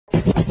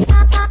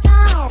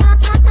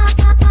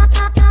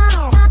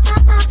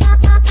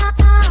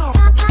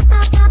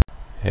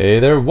Hey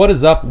there, what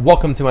is up?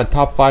 Welcome to my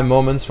top 5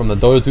 moments from the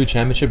Dota 2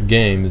 Championship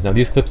games. Now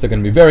these clips are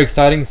going to be very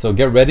exciting, so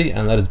get ready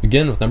and let us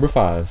begin with number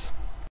 5.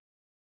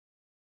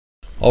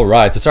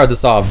 Alright, to start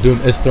this off,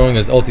 Doom is throwing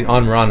his ulti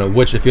on Mirana,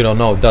 which if you don't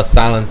know, does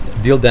silence,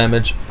 deal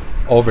damage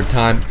over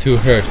time to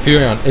hurt.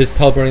 Furion is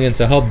teleporting in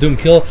to help Doom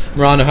kill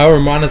Mirana.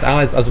 However, Mirana's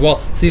allies as well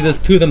see this,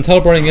 two of them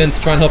teleporting in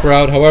to try and help her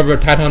out. However,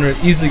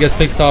 Tidehunter easily gets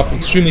picked off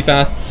extremely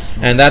fast,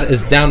 and that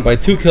is down by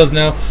 2 kills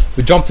now.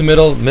 We jump to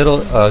middle,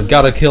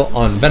 got a kill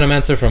on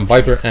Venomancer from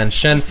Viper and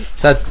Shen,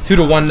 so that's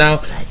 2-1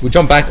 now. We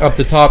jump back up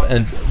to top,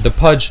 and the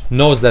Pudge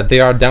knows that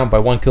they are down by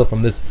 1 kill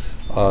from this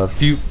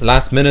few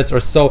last minutes or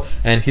so,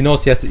 and he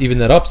knows he has to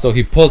even it up, so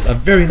he pulls a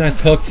very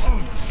nice hook,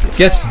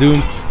 gets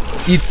Doom,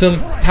 eats him,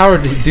 tower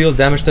deals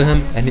damage to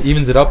him, and he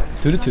evens it up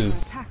 2-2.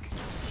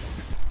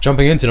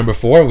 Jumping into number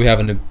 4, we have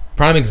a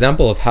prime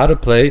example of how to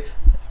play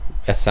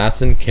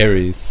assassin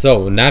carries.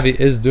 So Navi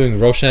is doing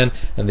Roshan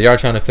and they are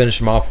trying to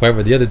finish him off.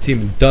 However, the other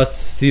team does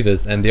see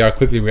this and they are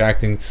quickly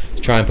reacting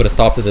to try and put a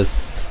stop to this.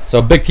 So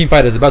a big team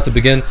fight is about to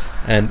begin,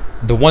 and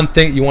the one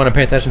thing you want to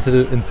pay attention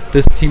to in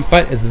this team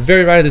fight is the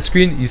very right of the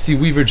screen. You see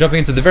Weaver jumping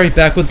into the very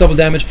back with double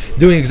damage,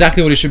 doing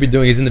exactly what he should be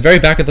doing. He's in the very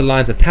back of the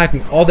lines,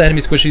 attacking all the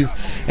enemy squishies,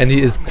 and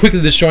he is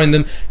quickly destroying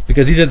them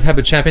because these are the type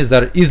of champions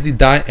that are easily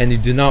die and you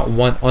do not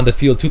want on the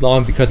field too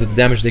long because of the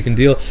damage they can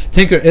deal.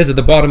 Tinker is at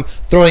the bottom,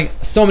 throwing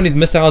so many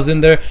missiles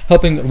in there,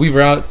 helping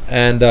Weaver out,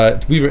 and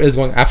Weaver is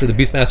going after the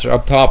Beastmaster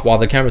up top while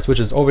the camera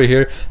switches over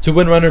here to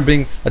Windrunner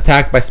being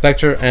attacked by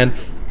Spectre and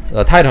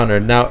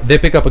Tidehunter. Now they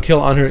pick up a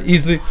kill on her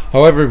easily.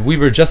 However,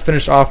 Weaver just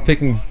finished off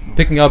picking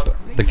up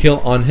the kill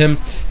on him,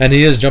 and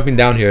he is jumping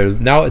down here.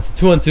 Now it's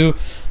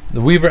 2-on-2,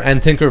 the Weaver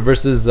and Tinker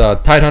versus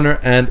Tidehunter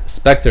and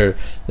Spectre.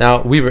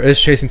 Now Weaver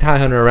is chasing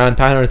Tidehunter around.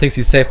 Tidehunter thinks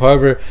he's safe.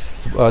 However,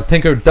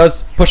 Tinker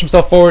does push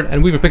himself forward,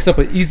 and Weaver picks up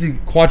an easy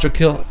quadra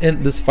kill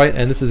in this fight,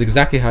 and this is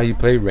exactly how you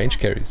play range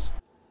carries.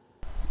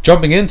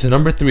 Jumping into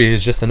number 3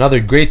 is just another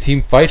great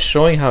team fight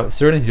showing how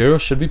certain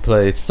heroes should be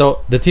played.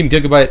 So the team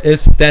Gigabyte is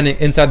standing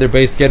inside their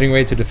base getting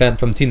ready to defend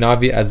from Team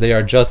Navi as they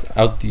are just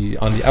on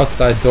the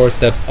outside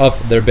doorsteps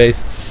of their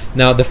base.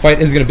 Now the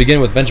fight is going to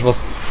begin with Vengeful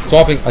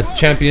swapping a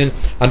champion.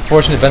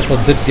 Unfortunately, Vengeful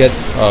did get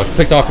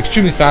picked off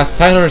extremely fast.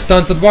 Tidehunter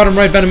stuns at the bottom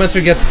right.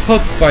 Venomancer gets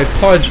hooked by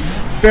Pudge.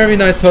 Very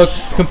nice hook,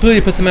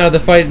 completely puts him out of the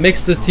fight,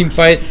 makes this team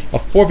fight a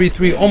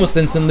 4v3 almost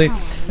instantly.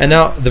 And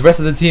now the rest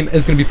of the team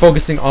is going to be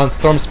focusing on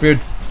Storm Spirit,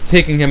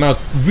 taking him out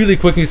really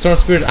quickly. Storm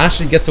Spirit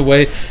actually gets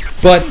away,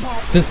 but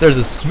since there's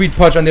a sweet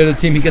Pudge on the other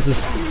team, he gets a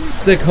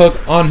sick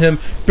hook on him,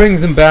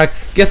 brings him back,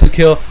 gets a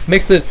kill,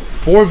 makes it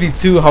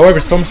 4v2.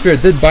 However, Storm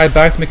Spirit did buy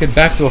back to make it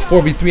back to a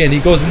 4v3, and he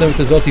goes in there with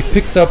his ulti,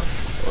 picks up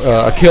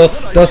a kill,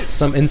 does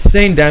some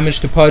insane damage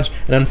to Pudge,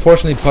 and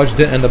unfortunately Pudge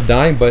did end up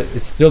dying, but it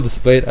still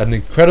displayed an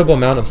incredible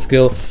amount of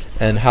skill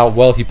and how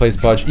well he plays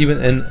Pudge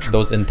even in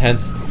those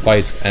intense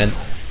fights, and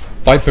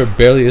Viper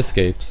barely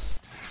escapes.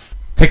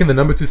 Taking the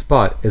number 2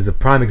 spot is a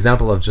prime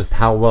example of just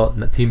how well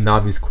Team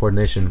Navi's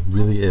coordination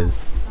really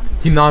is.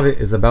 Team Navi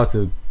is about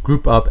to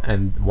group up,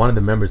 and one of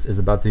the members is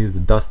about to use the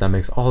dust that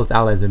makes all his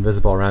allies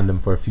invisible around them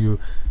for a few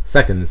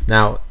seconds.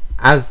 Now,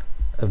 as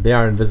they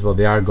are invisible,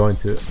 they are going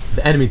to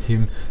the enemy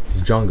team's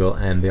jungle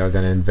and they are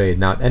going to invade.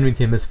 Now, the enemy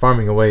team is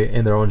farming away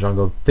in their own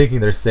jungle,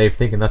 thinking they're safe,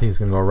 thinking nothing's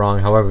going to go wrong.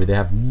 However, they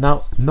have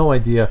no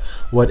idea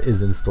what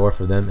is in store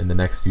for them in the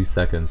next few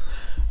seconds.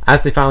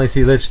 As they finally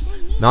see Lich,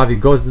 Navi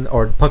goes in,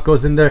 or Puck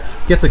goes in there,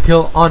 gets a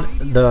kill on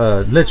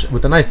the Lich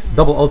with a nice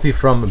double ulti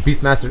from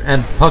Beastmaster,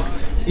 and Puck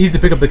easily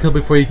pick up the kill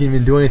before he can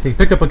even do anything.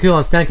 Pick up a kill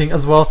on Sand King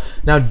as well.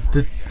 Now,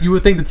 you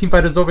would think the team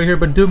fight is over here,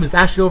 but Doom is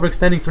actually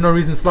overextending for no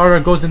reason. Slaughter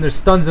goes in there,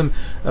 stuns him.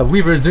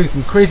 Weaver is doing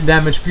some crazy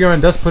damage.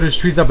 Furion does put his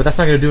trees up, but that's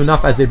not going to do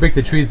enough as they break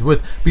the trees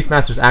with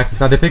Beastmaster's axes.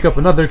 Now they pick up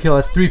another kill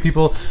as 3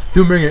 people.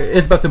 Doombringer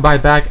is about to buy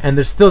back, and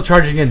they're still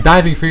charging in,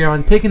 diving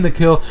Furion, taking the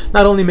kill,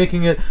 not only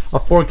making it a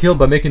 4 kill,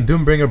 but making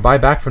Doombringer buy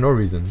back for no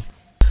reason.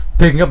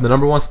 Picking up the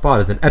number 1 spot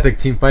is an epic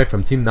team fight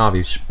from Team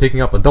Navi,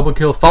 picking up a double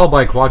kill, followed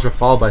by a quadra,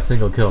 followed by a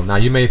single kill. Now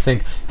you may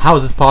think, how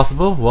is this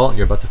possible? Well,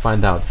 you're about to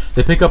find out.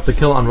 They pick up the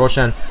kill on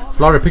Roshan.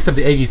 Slaughter picks up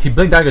the Aegis. He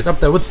blink daggers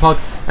up there with Puck,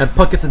 and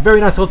Puck gets a very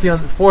nice ulti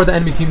for the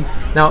enemy team.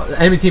 Now, the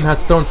enemy team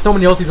has thrown so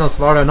many ultis on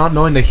Slaughter, not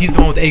knowing that he's the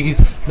one with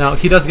Aegis. Now,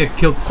 he does get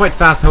killed quite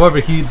fast. However,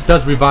 he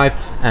does revive,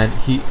 and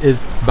he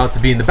is about to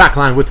be in the back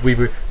line with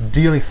Weaver,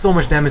 dealing so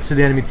much damage to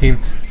the enemy team.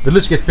 The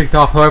Lich gets picked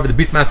off. However, the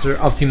Beastmaster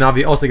of Team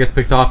Navi also gets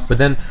picked off, but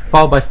then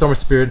followed by Storm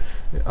Spirit,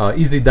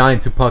 easily dying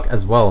to Puck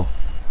as well.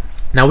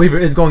 Now Weaver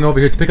is going over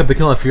here to pick up the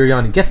kill on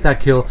Furion. He gets that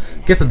kill,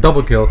 gets a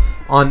double kill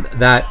on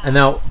that, and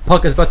now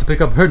Puck is about to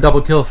pick up her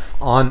double kill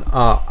on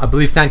I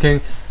believe Sand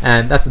King,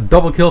 and that's a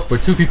double kill for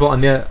 2 people on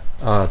the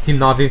Team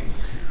Navi.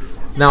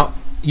 Now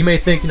you may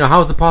think,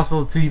 how is it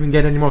possible to even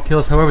get any more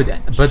kills? However,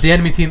 but the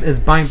enemy team is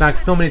buying back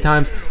so many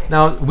times.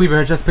 Now Weaver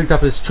has just picked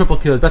up his triple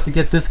kill, about to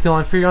get this kill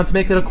on Furion to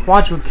make it a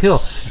quadra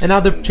kill, and now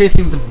they're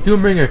chasing the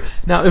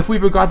Doombringer. Now if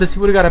Weaver got this,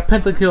 he would have got a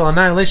pentakill,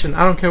 annihilation,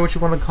 I don't care what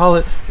you want to call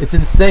it. It's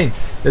insane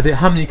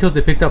how many kills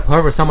they picked up.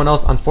 However, someone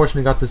else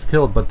unfortunately got this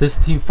killed, but this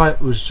team fight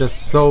was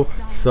just so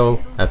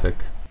epic.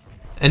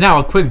 And now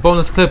a quick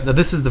bonus clip. Now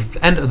this is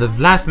the end of the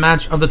last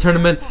match of the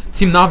tournament.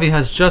 Team Navi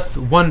has just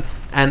won,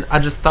 and I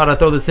just thought I'd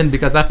throw this in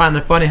because I find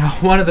it funny how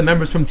one of the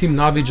members from Team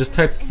Navi just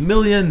typed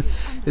million.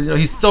 You know,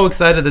 he's so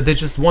excited that they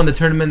just won the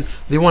tournament.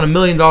 They won $1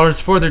 million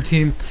for their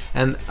team,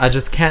 and I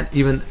just can't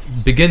even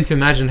begin to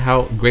imagine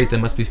how great they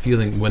must be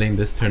feeling winning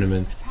this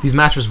tournament. These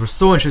matches were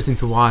so interesting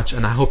to watch,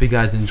 and I hope you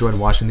guys enjoyed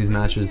watching these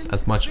matches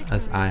as much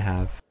as I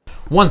have.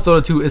 Once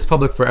Dota 2 is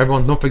public for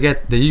everyone, don't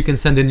forget that you can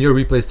send in your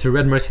replays to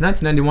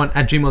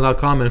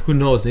redmercy1991@gmail.com, and who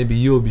knows, maybe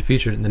you will be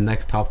featured in the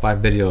next top 5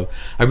 video.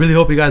 I really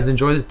hope you guys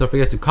enjoyed this. Don't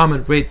forget to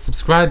comment, rate,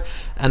 subscribe,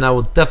 and I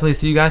will definitely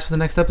see you guys for the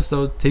next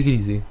episode. Take it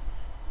easy.